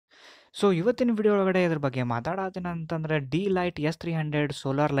So ಇವತ್ತಿನ video ಒಳಗಡೆ ಇದ್ರ ಬಗ್ಗೆ ಮಾತಾಡತ್ತೀನಿ ಅಂತಂದ್ರೆ d.light s300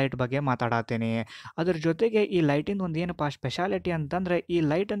 ಸೋಲಾರ್ ಲೈಟ್ ಬಗ್ಗೆ ಮಾತಾಡತ್ತೀನಿ. ಅದ್ರ ಜೊತೆಗೆ ಈ ಲೈಟಿಂದ ಒಂದು ಏನಪ್ಪಾ ಸ್ಪೆಷಾಲಿಟಿ ಅಂತಂದ್ರೆ ಈ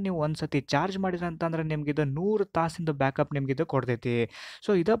ಲೈಟನ್ನು ನೀವು ಒಂದ್ಸತಿ ಚಾರ್ಜ್ ಮಾಡಿದ್ರೆ ಅಂತಂದ್ರೆ ನಿಮ್ಗಿದು 100 ತಾಸಿಂದ ಬ್ಯಾಕಪ್ ನಿಮ್ಗಿದು ಕೊಡ್ತೈತಿ.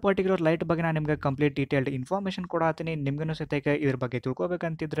 ಸೊ ಇದ ಪರ್ಟಿಕ್ಯುಲರ್ ಲೈಟ್ ಬಗ್ಗೆ ನಾನು ನಿಮ್ಗೆ ಕಂಪ್ಲೀಟ್ ಡೀಟೇಲ್ಡ್ ಇನ್ಫಾರ್ಮೇಷನ್ ಕೊಡತ್ತೀನಿ. ನಿಮ್ಗೂ ಸಹಿತ ಇದ್ರ ಬಗ್ಗೆ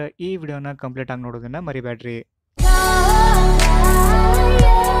ತಿಳ್ಕೊಬೇಕಂತಿದ್ರೆ ಈ ವಿಡಿಯೋನ ಕಂಪ್ಲೀಟ್ ಆಗಿ ನೋಡೋದನ್ನ ಮರಿಬೇಡ್ರಿ.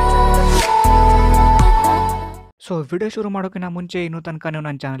 ಸೊ ವಿಡಿಯೋ ಶುರು ಮಾಡೋಕ್ಕಿಂತ ಮುಂಚೆ ಇನ್ನೂ ತನಕ ನೀವು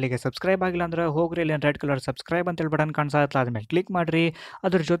ನನ್ನ ಚಾನಲಿಗೆ ಸಬ್ಸ್ಕ್ರೈಬ್ ಆಗಿಲ್ಲ ಅಂದ್ರೆ ಹೋಗ್ರಿ, ಇಲ್ಲಿ ರೆಡ್ ಕಲರ್ ಸಬ್ಸ್ಕ್ರೈಬ್ ಅಂತೇಳಿ ಬಟನ್ ಕಾಣಿಸುತ್ತಲ್ಲ ಅದ್ಮೇಲೆ ಕ್ಲಿಕ್ ಮಾಡಿರಿ.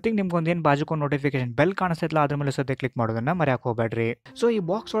 ಅದ್ರ ಜೊತೆಗೆ ನಿಮ್ಗೆ ಏನು ಬಾಜುಕೊಂಡು ನೋಟಿಫಿಕೇಶನ್ ಬೆಲ್ ಕಾಣಿಸ್ತೈತಲ್ಲ ಅದ್ರ ಮೇಲೆ ಸದ್ಯ ಕ್ಲಿಕ್ ಮಾಡೋದನ್ನ ಮರೆಯಕ್ಕೆ ಹೋಗ್ಬೇಡ್ರಿ. ಸೊ ಈ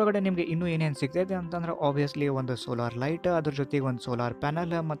ಬಾಕ್ಸ್ ಒಳಗಡೆ ನಿಮಗೆ ಇನ್ನೂ ಏನೇನು ಸಿಗ್ತೈತೆ ಅಂತಂದ್ರೆ ಆಬ್ವಿಯಸ್ಲಿ ಒಂದು ಸೋಲಾರ್ ಲೈಟ್, ಅದ್ರ ಜೊತೆಗೆ ಒಂದು ಸೋಲಾರ್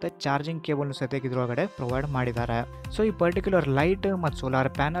ಪ್ಯಾನಲ್ ಮತ್ತು ಚಾರ್ಜಿಂಗ್ ಕೇಬಲ್ ಸದ್ಯಕ್ಕೆ ಇದ್ರೊಳಗಡೆ ಪ್ರೊವೈಡ್ ಮಾಡಿದ್ದಾರೆ. ಸೊ ಈ ಪರ್ಟಿಕ್ಯುಲರ್ ಲೈಟ್ ಮತ್ತು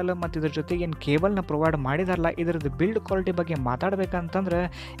ಸೋಲಾರ್ ಪ್ಯಾನಲ್ ಮತ್ತು ಇದ್ರ ಜೊತೆಗೆ ಏನು ಕೇಬಲ್ನ ಪ್ರೊವೈಡ್ ಮಾಡಿದಾರಲ್ಲ ಇದ್ರದ್ದು ಬಿಲ್ಡ್ ಕ್ವಾಲಿಟಿ ಬಗ್ಗೆ ಮಾತಾಡಬೇಕಂತಂದ್ರೆ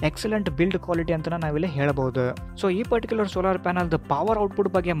ಎಕ್ಸಲೆಂಟ್ ಬಿಲ್ಡ್ ಕ್ವಾಲಿಟಿ ಅಂತ ನಾವಿಲ್ಲಿ ಹೇಳ್ಬೋದು. ಸೊ ಈ ಪರ್ಟಿಕ್ಯುಲರ್ ಸೋಲಾರ್ ಪ್ಯಾನಲ್ದ ಪವರ್ ಔಟ್ಪುಟ್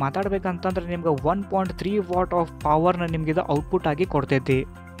ಬಗ್ಗೆ ಮಾತಾಡಬೇಕಂತಂದ್ರೆ ನಿಮ್ಗೆ 1.3 ವಾಟ್ ಆಫ್ ಪವರ್ನ ನಿಮ್ಗೆ ಇದು ಔಟ್ಪುಟ್ ಆಗಿ ಕೊಡ್ತೈತಿ.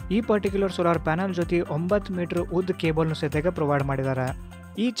 ಈ ಪರ್ಟಿಕ್ಯುಲರ್ ಸೋಲಾರ್ ಪ್ಯಾನಲ್ ಜೊತೆ 9 ಮೀಟರ್ ಉದ್ದ ಕೇಬಲ್ನು ಸಹಿತ ಪ್ರೊವೈಡ್ ಮಾಡಿದ್ದಾರೆ.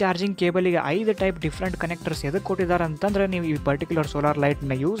 ಈ ಚಾರ್ಜಿಂಗ್ ಕೇಬಲಿಗೆ 5 ಟೈಪ್ ಡಿಫ್ರೆಂಟ್ ಕನೆಕ್ಟರ್ಸ್ ಎದಕ್ಕೆ ಕೊಟ್ಟಿದ್ದಾರೆ ಅಂತಂದ್ರೆ ನೀವು ಈ ಪರ್ಟಿಕ್ಯುಲರ್ ಸೋಲಾರ್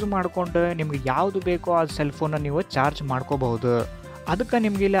ಲೈಟ್ನ ಯೂಸ್ ಮಾಡಿಕೊಂಡು ನಿಮ್ಗೆ ಯಾವುದು ಬೇಕೋ ಆ ಸೆಲ್ ಫೋನ್ನ ನೀವು ಚಾರ್ಜ್ ಮಾಡ್ಕೋಬಹುದು. ಅದಕ್ಕೆ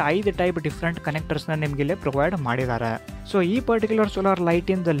ನಿಮ್ಗೆ ಇಲ್ಲಿ 5 ಟೈಪ್ ಡಿಫ್ರೆಂಟ್ ಕನೆಕ್ಟರ್ಸ್ನ ನಿಮ್ಗೆ ಇಲ್ಲಿ ಪ್ರೊವೈಡ್ ಮಾಡಿದ್ದಾರೆ. ಸೊ ಈ ಪರ್ಟಿಕ್ಯುಲರ್ ಸೋಲಾರ್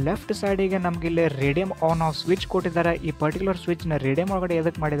ಲೈಟಿಂದ ಲೆಫ್ಟ್ ಸೈಡಿಗೆ ನಮ್ಗೆ ಇಲ್ಲಿ ರೇಡಿಯಂ ಆನ್ ಆಫ್ ಸ್ವಿಚ್ ಕೊಟ್ಟಿದ್ದಾರೆ. ಈ ಪರ್ಟಿಕ್ಯುಲರ್ ಸ್ವಿಚ್ನ ರೇಡಿಯಂ ಒಳಗಡೆ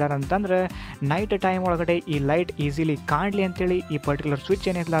ಎದಕ್ಕೆ ಮಾಡಿದ್ದಾರೆ ಅಂತಂದ್ರೆ ನೈಟ್ ಟೈಮ್ ಒಳಗಡೆ ಈ ಲೈಟ್ ಈಸಿಲಿ ಕಾಣಲಿ ಅಂತೇಳಿ ಈ ಪರ್ಟಿಕ್ಯುಲರ್ ಸ್ವಿಚ್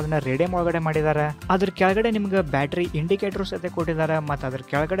ಏನಿಲ್ಲ ಅದನ್ನ ರೇಡಿಯಂ ಒಳಗಡೆ ಮಾಡಿದ್ದಾರೆ. ಅದ್ರ ಕೆಳಗಡೆ ನಿಮ್ಗೆ ಬ್ಯಾಟ್ರಿ ಇಂಡಿಕೇಟರ್ ಸಹಿತ ಕೊಟ್ಟಿದ್ದಾರೆ ಮತ್ತು ಅದ್ರ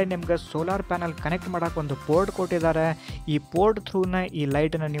ಕೆಳಗಡೆ ನಿಮ್ಗೆ ಸೋಲಾರ್ ಪ್ಯಾನಲ್ ಕನೆಕ್ಟ್ ಮಾಡಕ್ಕೆ ಒಂದು ಪೋರ್ಟ್ ಕೊಟ್ಟಿದ್ದಾರೆ. ಈ ಪೋರ್ಟ್ ಥ್ರೂನ ಈ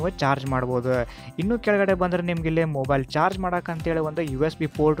ಲೈಟನ್ನ ನೀವು ಚಾರ್ಜ್ ಮಾಡ್ಬೋದು. ಇನ್ನು ಕೆಳಗಡೆ ಬಂದ್ರೆ ನಿಮ್ಗೆ ಇಲ್ಲಿ ಮೊಬೈಲ್ ಚಾರ್ಜ್ ಮಾಡಕ್ಕೆ ಅಂತೇಳಿ ಒಂದು USB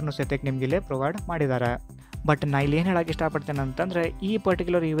ಪೋರ್ಟ್ನು ಸಹಿತ ನಿಮ್ಗೆ ಇಲ್ಲಿ ಪ್ರೊವೈಡ್ ಮಾಡಿದ್ದಾರೆ. ಬಟ್ ನಾ ಇಲ್ಲಿ ಏನು ಹೇಳಕ್ಕೆ ಇಷ್ಟಪಡ್ತೇನೆ ಅಂತಂದರೆ ಈ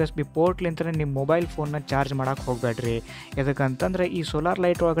ಪರ್ಟಿಕ್ಯುಲರ್ USB ಪೋರ್ಟ್ಲಿಂತ ನಿಮ್ಮ ಮೊಬೈಲ್ ಫೋನ್ನ ಚಾರ್ಜ್ ಮಾಡೋಕ್ಕೆ ಹೋಗಬೇಡ್ರಿ. ಯಾಕಂತಂದರೆ ಈ ಸೋಲಾರ್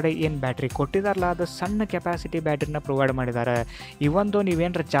ಲೈಟ್ ಒಳಗಡೆ ಏನು ಬ್ಯಾಟ್ರಿ ಕೊಟ್ಟಿದಾರಲ್ಲ ಅದು ಸಣ್ಣ ಕೆಪಾಸಿಟಿ ಬ್ಯಾಟ್ರಿನ ಪ್ರೊವೈಡ್ ಮಾಡಿದ್ದಾರೆ. ಇವೊಂದು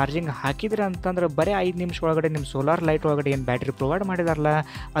ನೀವೇನಾರ ಚಾರ್ಜಿಂಗ್ ಹಾಕಿದ್ರೆ ಅಂತಂದ್ರೆ ಬರೀ 5 ನಿಮಿಷ ಒಳಗಡೆ ನಿಮ್ಮ ಸೋಲಾರ್ ಲೈಟ್ ಒಳಗಡೆ ಏನು ಬ್ಯಾಟ್ರಿ ಪ್ರೊವೈಡ್ ಮಾಡಿದಾರಲ್ಲ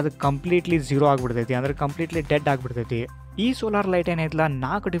ಅದು ಕಂಪ್ಲೀಟ್ಲಿ ಝೀರೋ ಆಗಿಬಿಡ್ತೈತಿ, ಅಂದ್ರೆ ಕಂಪ್ಲೀಟ್ಲಿ ಡೆಡ್ ಆಗಿಬಿಡ್ತೈತಿ. ಈ ಸೋಲಾರ್ ಲೈಟ್ ಏನೈತಲ್ಲ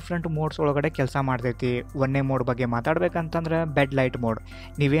 4 ಡಿಫ್ರೆಂಟ್ ಮೋಡ್ಸ್ ಒಳಗಡೆ ಕೆಲಸ ಮಾಡ್ತೈತಿ. 1ನೇ ಮೋಡ್ ಬಗ್ಗೆ ಮಾತಾಡ್ಬೇಕಂತಂದ್ರೆ ಬೆಡ್ ಲೈಟ್ ಮೋಡ್.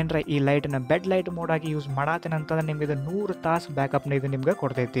 ನೀವೇನ್ರ ಈ ಲೈಟ್ನ ಬೆಡ್ ಲೈಟ್ ಮೋಡ್ ಆಗಿ ಯೂಸ್ ಮಾಡತ್ತೇನಂತಂದ್ರೆ ನಿಮ್ಗೆ ಇದು 100 ತಾಸು ಬ್ಯಾಕಪ್ನ ಇದು ನಿಮ್ಗೆ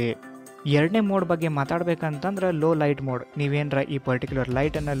ಕೊಡ್ತೈತಿ. 2ನೇ ಮೋಡ್ ಬಗ್ಗೆ ಮಾತಾಡ್ಬೇಕಂತಂದ್ರೆ ಲೋ ಲೈಟ್ ಮೋಡ್. ನೀವೇನ್ರ ಈ ಪರ್ಟಿಕ್ಯುಲರ್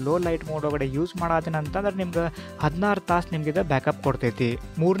ಲೈಟನ್ನು ಲೋ ಲೈಟ್ ಮೋಡ್ ಒಳಗಡೆ ಯೂಸ್ ಮಾಡತ್ತೇನಂತಂದ್ರೆ ನಿಮ್ಗೆ 16 ತಾಸು ನಿಮ್ಗೆ ಬ್ಯಾಕಪ್ ಕೊಡ್ತೈತಿ.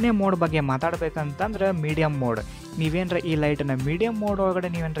 3ನೇ ಮೋಡ್ ಬಗ್ಗೆ ಮಾತಾಡ್ಬೇಕಂತಂದ್ರೆ ಮೀಡಿಯಂ ಮೋಡ್. ನೀವೇನ್ರ ಈ ಲೈಟನ್ನು ಮೀಡಿಯಂ ಮೋಡ್ ಒಳಗಡೆ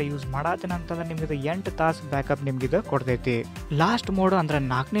ನೀವೇನ್ರ ಯೂಸ್ ಮಾಡತ್ತೇನಂತಂದ್ರೆ ನಿಮ್ಗೆ 8 ತಾಸು ಬ್ಯಾಕಪ್ ನಿಮ್ಗೆ ಕೊಡ್ತೈತಿ. ಲಾಸ್ಟ್ ಮೋಡ್ ಅಂದ್ರೆ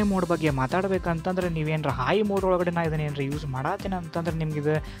 4ನೇ ಮೋಡ್ ಬಗ್ಗೆ ಮಾತಾಡ್ಬೇಕಂತಂದ್ರೆ ನೀವೇನ್ರ ಹೈ ಮೋಡ್ ಒಳಗಡೆ ನಾ ಇದನ್ನೇನ್ರ ಯೂಸ್ ಮಾಡತ್ತೇನಂತಂದ್ರೆ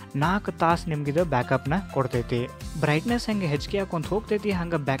ನಿಮ್ಗೆ 4 ತಾಸು ನಿಮ್ಗೆ ಬ್ಯಾಕಪ್ನ ಕೊಡ್ತೈತಿ. ಬ್ರೈಟ್ನೆಸ್ ಹೆಂಗೆ ಹೆಚ್ಚಿಗೆ ಹಾಕೊಂತ ಹೋಗ್ತೈತಿ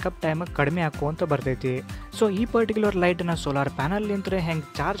ಹಂಗೆ ಬ್ಯಾಕಪ್ ಟೈಮ್ ಕಡಿಮೆ ಹಾಕೋಂತ ಬರ್ತೈತಿ. ಸೊ ಈ ಪರ್ಟಿಕ್ಯುಲರ್ ಲೈಟನ್ನ ಸೋಲಾರ್ ಪ್ಯಾನಲ್ಲಿಂತ ಹೆಂಗೆ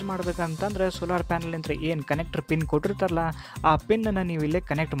ಚಾರ್ಜ್ ಮಾಡ್ಬೇಕಂತಂದ್ರೆ ಸೋಲಾರ್ ಪ್ಯಾನಲ್ಲಿಂತ ಏನು ಕನೆಕ್ಟರ್ ಪಿನ್ ಕೊಟ್ಟಿರ್ತಾರಲ್ಲ ಆ ಪಿನ್ನನ್ನು ನೀವು ಇಲ್ಲೇ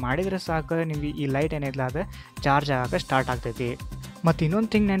ಕನೆಕ್ಟ್ ಮಾಡಿದರೆ ಸಾಕು ನಿಮಗೆ ಈ ಲೈಟ್ ಏನಿಲ್ಲ ಅದು ಚಾರ್ಜ್ ಆಗಕ್ಕೆ ಸ್ಟಾರ್ಟ್ ಆಗ್ತೈತಿ. ಮತ್ತು ಇನ್ನೊಂದು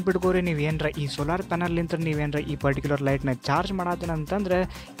ಥಿಂಗ್ ನೆನ್ಪಿಟ್ಕೋರಿ, ನೀವೇನರ ಈ ಸೋಲಾರ್ ಪ್ಯಾನಲ್ಲಿಂತ ನೀವೇನರ ಈ ಪರ್ಟಿಕ್ಯುಲರ್ ಲೈಟ್ನ ಚಾರ್ಜ್ ಮಾಡತ್ತೇನಂತಂದ್ರೆ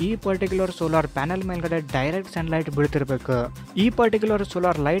ಈ ಪರ್ಟಿಕ್ಯುಲರ್ ಸೋಲಾರ್ ಪ್ಯಾನಲ್ ಮೇಲ್ಗಡೆ ಡೈರೆಕ್ಟ್ ಸನ್ಲೈಟ್ ಬೀಳ್ತಿರ್ಬೇಕು. ಈ ಪರ್ಟಿಕ್ಯುಲರ್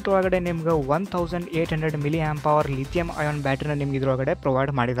ಸೋಲಾರ್ ಲೈಟ್ ಒಳಗಡೆ ನಿಮ್ಗೆ 1800 milli amp hour lithium ion ಬ್ಯಾಟ್ರಿನ ನಿಮ್ಗೆ ಇದ್ರೊಳಗಡೆ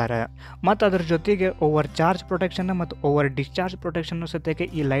ಪ್ರೊವೈಡ್ ಮಾಡಿದ್ದಾರೆ. ಮತ್ತು ಅದ್ರ ಜೊತೆಗೆ ಓವರ್ ಚಾರ್ಜ್ ಪ್ರೊಟೆಕ್ಷನ್ ಮತ್ತು ಓವರ್ ಡಿಸ್ಚಾರ್ಜ್ ಪ್ರೊಟೆಕ್ಷನ್ ಸದ್ಯಕ್ಕೆ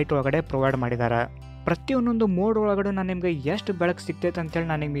ಈ ಲೈಟ್ ಒಳಗಡೆ ಪ್ರೊವೈಡ್ ಮಾಡಿದ್ದಾರೆ. ಪ್ರತಿಯೊಂದೊಂದು ಮೋಡ್ ಒಳಗಡೆ ನಾನು ನಿಮ್ಗೆ ಎಷ್ಟು ಬೆಳಕು ಸಿಗ್ತೈತೆ ಅಂತೇಳಿ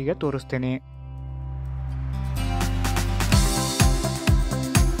ನಾನು ನಿಮಗೆ ತೋರಿಸ್ತೀನಿ.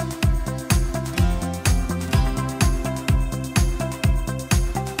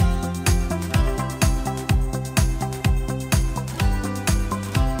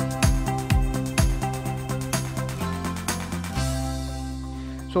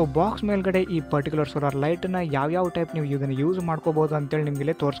 ಸೊ ಬಾಕ್ಸ್ ಮೇಲ್ಗಡೆ ಈ ಪರ್ಟಿಕ್ಯುಲರ್ ಸೋಲಾರ್ ಲೈಟನ್ನ ಯಾವ್ಯಾವ ಟೈಪ್ ನೀವು ಇದನ್ನು ಯೂಸ್ ಮಾಡ್ಕೋಬೋದು ಅಂತೇಳಿ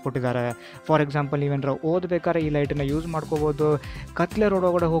ನಿಮಗೆ ತೋರಿಸ್ಕೊಟ್ಟಿದ್ದಾರೆ. ಫಾರ್ ಎಕ್ಸಾಂಪಲ್ ನೀವೇನಾರ ಓದಬೇಕಾದ್ರೆ ಈ ಲೈಟನ್ನು ಯೂಸ್ ಮಾಡ್ಕೋಬೋದು. ಕತ್ಲೆ ರೋಡ್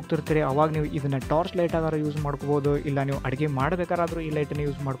ಒಳಗಡೆ ಹೋಗ್ತಿರ್ತೀರಿ ಅವಾಗ ನೀವು ಇದನ್ನು ಟಾರ್ಚ್ ಲೈಟ್ ಆಗಾರ ಯೂಸ್ ಮಾಡ್ಕೋಬೋದು. ಇಲ್ಲ ನೀವು ಅಡುಗೆ ಮಾಡಬೇಕಾದ್ರೂ ಈ ಲೈಟನ್ನು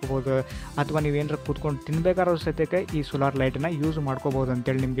ಯೂಸ್ ಮಾಡ್ಕೋಬೋದು. ಅಥವಾ ನೀವೇನಾರ ಕೂತ್ಕೊಂಡು ತಿನ್ಬೇಕಾದ್ರೂ ಸದ್ಯಕ್ಕೆ ಈ ಸೋಲಾರ್ ಲೈಟನ್ನು ಯೂಸ್ ಮಾಡ್ಕೋಬೋದು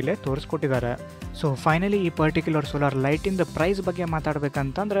ಅಂತೇಳಿ ನಿಮಗಿಲ್ಲೇ ತೋರಿಸ್ಕೊಟ್ಟಿದ್ದಾರೆ. ಸೊ ಫೈನಲಿ ಈ ಪರ್ಟಿಕ್ಯುಲರ್ ಸೋಲಾರ್ ಲೈಟಿಂದ ಪ್ರೈಸ್ ಬಗ್ಗೆ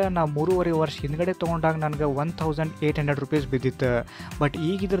ಮಾತಾಡ್ಬೇಕಂತಂದ್ರೆ ನಾವು 3.5 ವರ್ಷ ಹಿಂದ್ಗಡೆ ತೊಗೊಂಡಾಗ ನನಗೆ 1800 ರೂಪೀಸ್ ಬಿದ್ದಿತ್ತು. ಬಟ್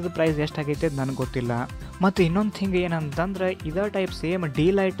ಈಗ ಇದ್ರದ್ದು ಪ್ರೈಸ್ ಎಷ್ಟಾಗೈತೆ ಅದು ನನಗೆ ಗೊತ್ತಿಲ್ಲ. ಮತ್ತು ಇನ್ನೊಂದು ಥಿಂಗ್ ಏನಂತಂದ್ರೆ ಇದೇ ಟೈಪ್ ಸೇಮ್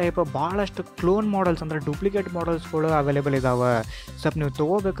d.light ಟೈಪ್ ಭಾಳಷ್ಟು ಕ್ಲೋನ್ ಮಾಡಲ್ಸ್ ಅಂದರೆ ಡೂಪ್ಲಿಕೇಟ್ ಮಾಡಲ್ಸ್ಗಳು ಅವೈಲೇಬಲ್ ಇದ್ದಾವೆ. ಸ್ವಲ್ಪ ನೀವು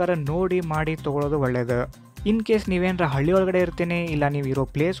ತೊಗೋಬೇಕಾದ್ರೆ ನೋಡಿ ಮಾಡಿ ತೊಗೊಳೋದು ಒಳ್ಳೆಯದು. ಇನ್ ಕೇಸ್ ನೀವೇನಾರ ಹಳ್ಳಿ ಒಳಗಡೆ ಇರ್ತೀನಿ ಇಲ್ಲ ನೀವು ಇರೋ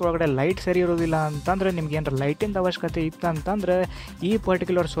ಪ್ಲೇಸ್ ಒಳಗಡೆ ಲೈಟ್ ಸರಿ ಇರೋದಿಲ್ಲ ಅಂತಂದ್ರೆ ನಿಮ್ಗೆ ಏನಾರ ಲೈಟಿಂದ ಅವಶ್ಯಕತೆ ಇತ್ತು ಅಂತಂದ್ರೆ ಈ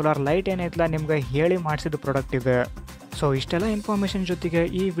ಪರ್ಟಿಕ್ಯುಲರ್ ಸೋಲಾರ್ ಲೈಟ್ ಏನೈತಲ್ಲ ನಿಮ್ಗೆ ಹೇಳಿ ಮಾಡಿಸಿದ ಪ್ರಾಡಕ್ಟ್ ಇದೆ. ಸೊ ಇಷ್ಟೆಲ್ಲ ಇನ್ಫಾರ್ಮೇಷನ್ ಜೊತೆಗೆ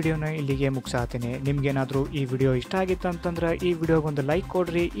ಈ ವಿಡಿಯೋನ ಇಲ್ಲಿಗೆ ಮುಗಿಸಾತೀನಿ. ನಿಮ್ಗೇನಾದರೂ ಈ ವಿಡಿಯೋ ಇಷ್ಟ ಆಗಿತ್ತು ಅಂತಂದ್ರೆ ಈ ವಿಡಿಯೋಗೊಂದು ಲೈಕ್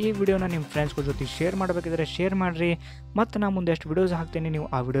ಕೊಡ್ರಿ. ಈ ವಿಡಿಯೋನ ನಿಮ್ಮ ಫ್ರೆಂಡ್ಸ್ಗಳ ಜೊತೆ ಶೇರ್ ಮಾಡಬೇಕಿದ್ರೆ ಶೇರ್ ಮಾಡಿರಿ. ಮತ್ತು ನಾನು ಮುಂದೆ ಎಷ್ಟು ವಿಡಿಯೋಸ್ ಹಾಕ್ತೀನಿ ನೀವು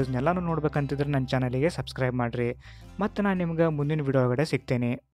ಆ ವಿಡಿಯೋಸ್ನೆಲ್ಲನೂ ನೋಡ್ಬೇಕಂತಿದ್ರೆ ನನ್ನ ಚಾನಲಿಗೆ ಸಬ್ಸ್ಕ್ರೈಬ್ ಮಾಡಿರಿ. ಮತ್ತು ನಾನು ನಿಮ್ಗೆ ಮುಂದಿನ ವಿಡಿಯೋ ಒಳಗಡೆ ಸಿಗ್ತೇನೆ.